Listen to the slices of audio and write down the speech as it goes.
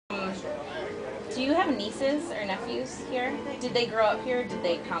Do you have nieces or nephews here? Did they grow up here or did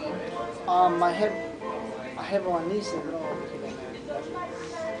they come? I have one niece and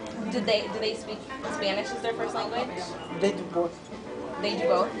Do they speak Spanish as their first language? they do both. They do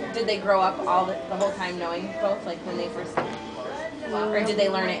both. Did they grow up the whole time knowing both, like when they first, or did they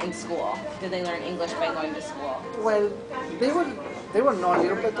learn it in school? Did they learn English by going to school? Well, they were they were know a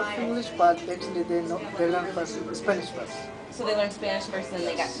little bit of English, but actually they learned first Spanish first. So they learned Spanish first, and then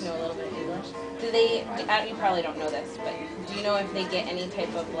they got to know a little bit of English. You probably don't know this, but do you know if they get any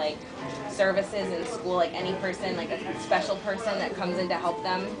type of like services in school, like any person, like a special person that comes in to help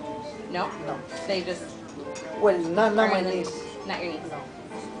them? No, No. they just Well, not are my in the niece. not your niece. No.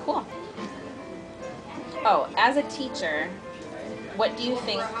 Cool. Oh, as a teacher, what do you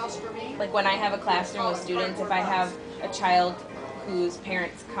think, like when I have a classroom with students, if I have a child whose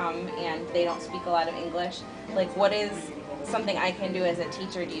parents come and they don't speak a lot of English, like what is something I can do as a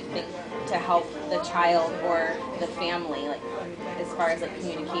teacher, do you think, to help the child or the family, like as far as like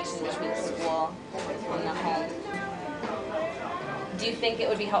communication between school and the home? Do you think it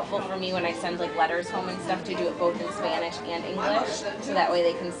would be helpful for me when I send like letters home and stuff to do it both in Spanish and English, so that way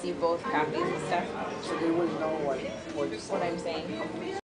they can see both copies and stuff? So they will know what What I'm saying.